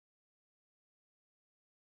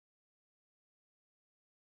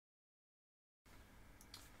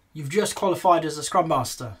You've just qualified as a Scrum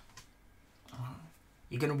Master.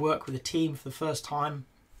 You're going to work with a team for the first time.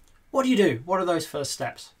 What do? What are those first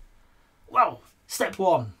steps? Well, step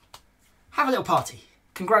one, have a little party.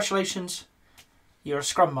 Congratulations, you're a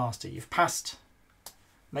Scrum Master. You've passed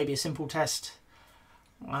maybe a simple test,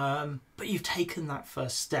 but you've taken that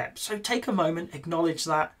first step. So take a moment, acknowledge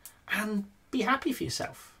that, and be happy for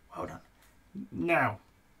yourself. Well done. Now,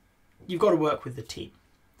 you've got to work with the team.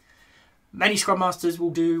 Many Scrum Masters will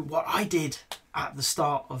do what I did at the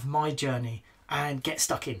start of my journey and get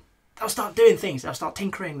stuck in. They'll start doing things, they'll start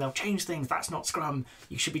tinkering, they'll change things. That's not Scrum,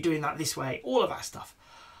 you should be doing that this way, all of that stuff.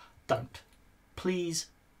 Don't. Please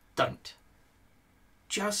don't.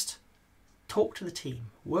 Just talk to the team,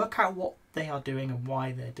 work out what they are doing and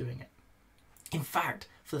why they're doing it. In fact,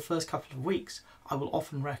 for the first couple of weeks, I will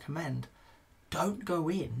often recommend don't go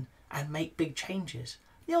in and make big changes.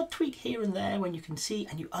 The odd tweak here and there when you can see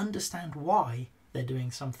and you understand why they're doing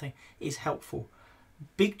something is helpful.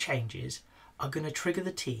 Big changes are going to trigger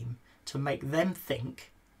the team to make them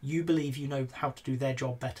think you believe you know how to do their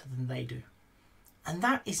job better than they do. And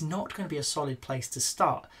that is not going to be a solid place to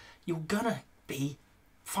start. You're going to be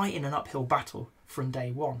fighting an uphill battle from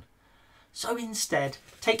day one. So instead,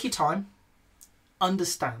 take your time,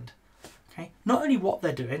 understand, okay? Not only what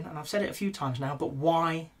they're doing, and I've said it a few times now, but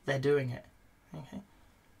why they're doing it. Okay?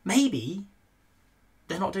 Maybe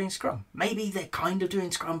they're not doing Scrum. Maybe they're kind of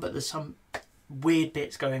doing Scrum, but there's some weird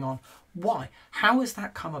bits going on. Why? How has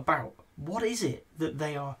that come about? What is it that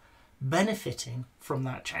they are benefiting from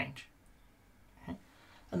that change? Okay?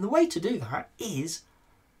 And the way to do that is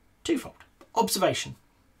twofold. Observation.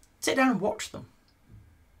 Sit down and watch them.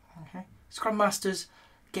 Okay? Scrum Masters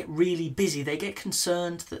get really busy. They get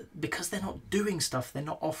concerned that because they're not doing stuff, they're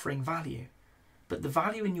not offering value. But the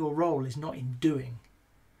value in your role is not in doing.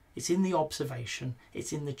 It's in the observation.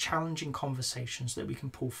 It's in the challenging conversations that we can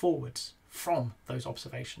pull forwards from those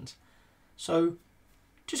observations. So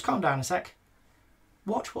just calm down a sec.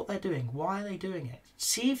 Watch what they're doing. Why are they doing it?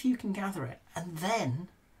 See if you can gather it. And then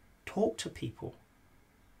talk to people.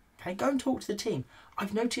 Okay, go and talk to the team.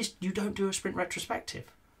 I've noticed you don't do a sprint retrospective.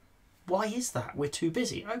 Why is that? We're too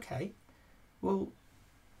busy. Okay, well,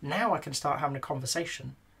 now I can start having a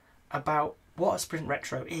conversation about what a sprint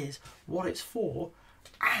retro is, what it's for,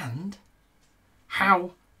 and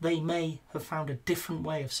how they may have found a different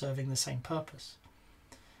way of serving the same purpose.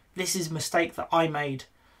 This is a mistake that I made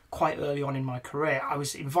quite early on in my career. I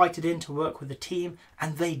was invited in to work with a team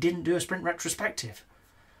and they didn't do a sprint retrospective.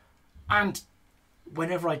 And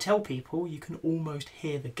whenever I tell people, you can almost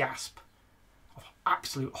hear the gasp of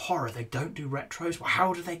absolute horror. They don't do retros. Well,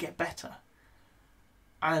 how do they get better?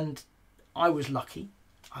 And I was lucky.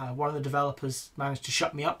 One of the developers managed to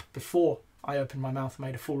shut me up before I opened my mouth and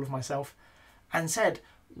made a fool of myself and said,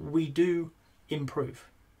 we do improve,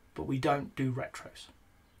 but we don't do retros.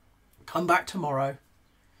 Come back tomorrow,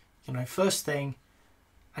 first thing,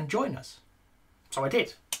 and join us. So I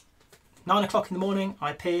did. 9 o'clock in the morning,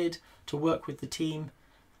 I appeared to work with the team,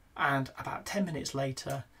 and about 10 minutes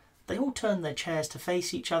later, they all turned their chairs to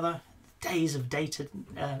face each other. Days of dated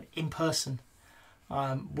in-person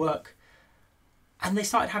work, and they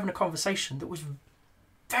started having a conversation that was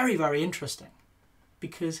very, very interesting,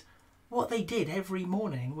 because what they did every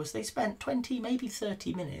morning was they spent 20, maybe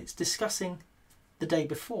 30 minutes discussing the day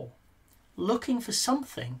before, looking for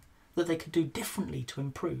something that they could do differently to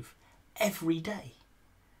improve every day.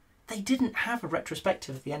 They didn't have a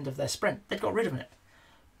retrospective at the end of their sprint. They'd got rid of it.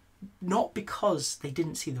 Not because they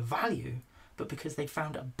didn't see the value, but because they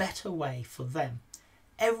found a better way for them.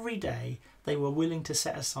 Every day they were willing to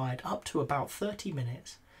set aside up to about 30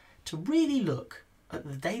 minutes to really look at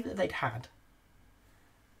the day that they'd had,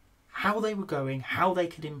 how they were going, how they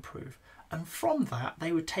could improve. And from that,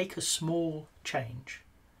 they would take a small change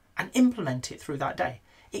and implement it through that day.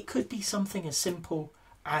 It could be something as simple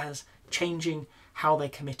as changing how they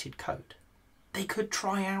committed code. They could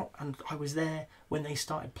try out, and I was there when they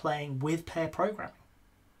started playing with pair programming.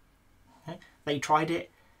 Okay? They tried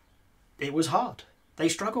it. It was hard. They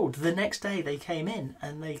struggled. The next day they came in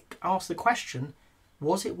and they asked the question,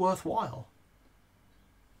 was it worthwhile?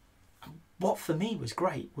 What for me was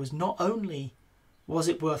great was not only was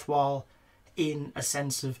it worthwhile in a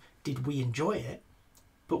sense of did we enjoy it,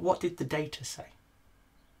 but what did the data say?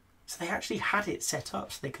 So they actually had it set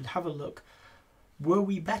up so they could have a look. Were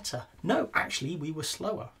we better? No, actually we were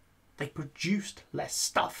slower. They produced less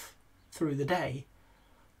stuff through the day,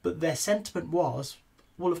 but their sentiment was,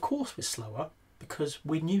 well, of course we're slower because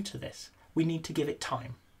we're new to this. We need to give it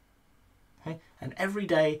time. Okay? And every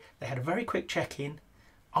day they had a very quick check-in.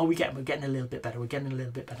 We're getting a little bit better, we're getting a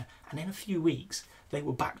little bit better. And in a few weeks, they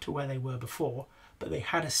were back to where they were before, but they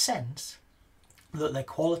had a sense that their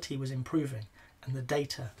quality was improving, and the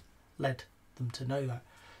data led them to know that.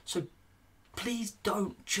 So please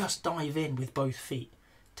don't just dive in with both feet.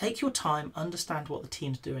 Take your time, understand what the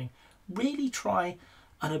team's doing, really try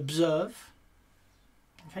and observe,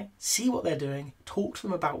 okay? See what they're doing, talk to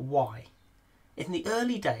them about why. In the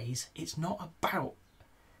early days, it's not about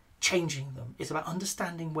changing them, it's about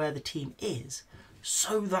understanding where the team is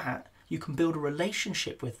so that you can build a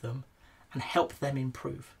relationship with them and help them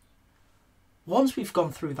improve. Once we've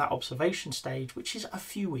gone through that observation stage, which is a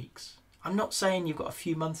few weeks, I'm not saying you've got a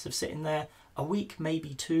few months of sitting there, a week,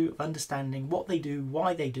 maybe 2, of understanding what they do,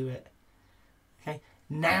 why they do it. Okay,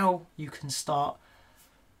 now you can start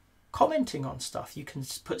commenting on stuff. You can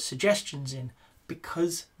put suggestions in,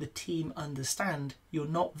 because the team understand you're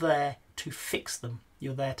not there to fix them.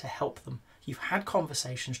 You're there to help them. You've had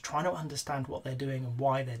conversations trying to understand what they're doing and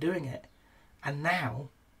why they're doing it. And now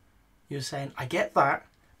you're saying, I get that,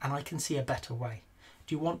 and I can see a better way.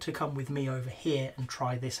 Do you want to come with me over here and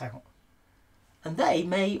try this out? And they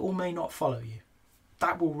may or may not follow you.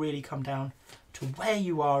 That will really come down to where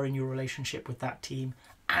you are in your relationship with that team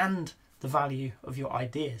and the value of your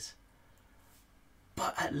ideas.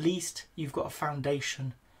 But at least you've got a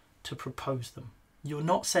foundation to propose them. You're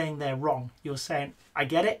not saying they're wrong. You're saying, I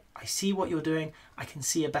get it. I see what you're doing. I can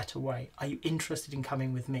see a better way. Are you interested in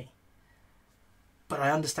coming with me? But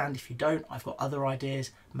I understand if you don't, I've got other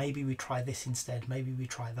ideas. Maybe we try this instead. Maybe we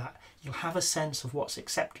try that. You'll have a sense of what's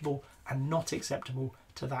acceptable and not acceptable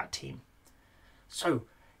to that team. So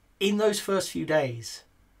in those first few days,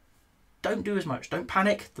 don't do as much. Don't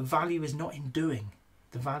panic. The value is not in doing.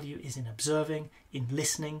 The value is in observing, in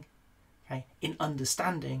listening, okay, in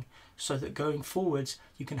understanding, so that going forwards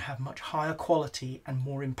you can have much higher quality and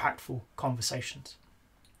more impactful conversations.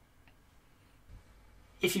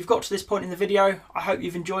 If you've got to this point in the video, I hope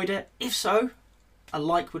you've enjoyed it. If so, a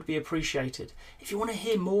like would be appreciated. If you want to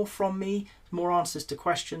hear more from me, more answers to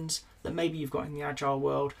questions that maybe you've got in the Agile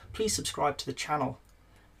world, please subscribe to the channel.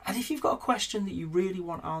 And if you've got a question that you really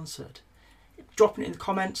want answered, drop it in the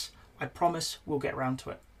comments. I promise we'll get around to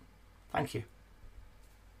it. Thank you.